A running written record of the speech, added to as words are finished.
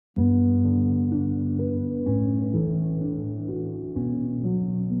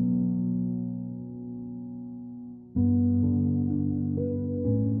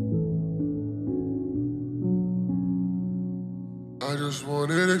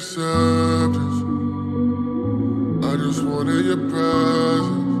acceptance. I just wanted your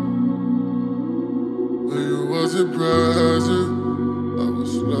presence. When you wasn't present, I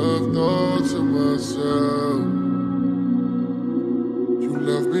was left all to myself. You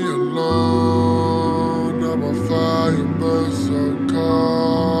left me alone. Now my fire burns so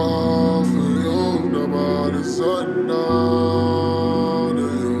cold for you. Now my heart is unknown to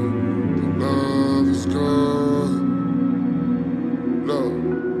you. The love is gone. Love,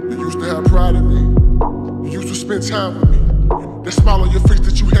 you used to have pride in me. You used to spend time with me. That smile on your face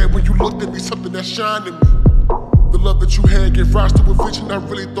that you had when you looked at me, something that shined in me. The love that you had gave rise to a vision I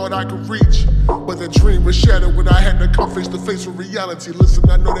really thought I could reach. But that dream was shattered when I had to come face to face with reality. Listen,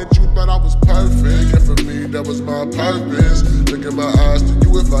 I know that you thought I was perfect, and for me that was my purpose. Look in my eyes to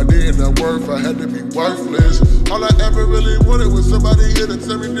you, if I didn't have worth, I had to be worthless. All I ever really wanted was somebody here to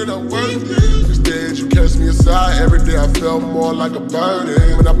tell me that I'm worth it. Instead you cast me aside, every day I felt more like a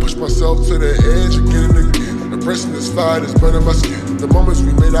burden. When I pushed myself to the edge again and again, embracing this fire that's burning my skin. The moments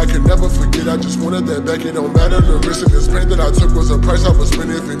we made I can never forget, I just wanted that back, it don't matter the risk. And this pain that I took was a price I was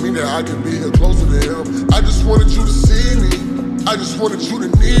spending. If it mean that I can be here closer to him, I just wanted you to see me, I just wanted you to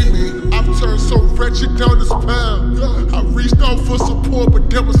need me. I've turned so wretched down this path. I reached out for support,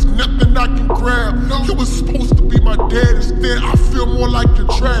 but there was nothing I can grab. You was supposed to be my dad, instead I feel more like your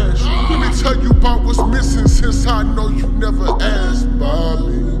trash. Let me tell you about what's missing, since I know you never asked about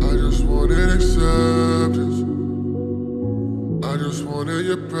me. I just wanted acceptance. I just wanted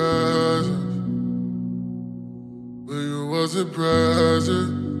your presence. When you wasn't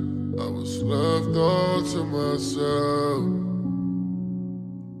present, I was left all to myself.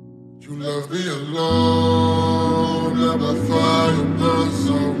 You left me alone. Now my fire burns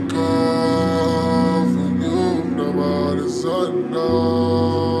so cold for you. Now my heart is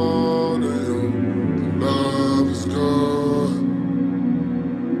unknown to you. The love is gone.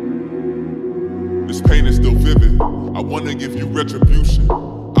 This pain is still vivid. I wanna give you retribution.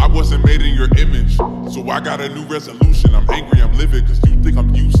 I wasn't made in your image, so I got a new resolution. I'm angry, I'm livid, cause you think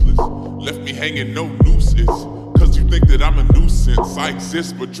I'm useless. Left me hanging, no noose is, cause you think that I'm a nuisance. I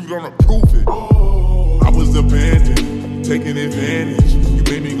exist, but you don't approve it. I was abandoned, taking advantage. You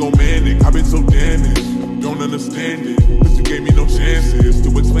made me go manic, I've been so damaged. Don't understand it, cause you gave me no chances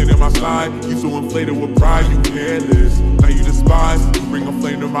to explain in my side. You so inflated with pride, you careless. Now you despise, you bring a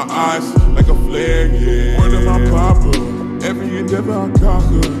flame to my eyes, like a flare, yeah. Word of my papa, every endeavor I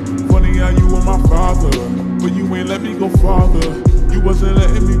conquer. Funny how you were my father, but you ain't let me go farther. You wasn't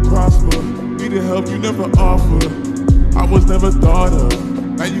letting me prosper. Needed help you never offered. I was never thought of.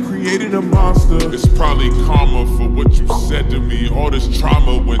 Now you created a monster. It's probably karma for what you said to me. All this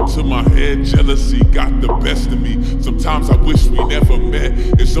trauma went to my head. Jealousy got the best of me. Sometimes I wish we never met.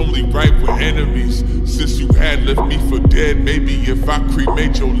 It's only right we're enemies. Since you had left me for dead, maybe if I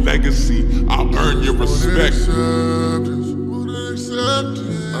cremate your legacy, I'll earn your respect.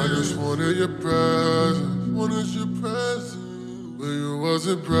 I just wanted your presence, wanted your presence. When you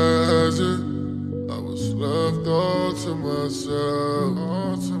wasn't present, I was left all to myself,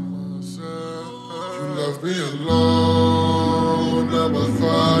 all to myself. You left me alone, now my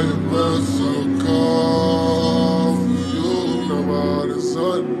fire burns so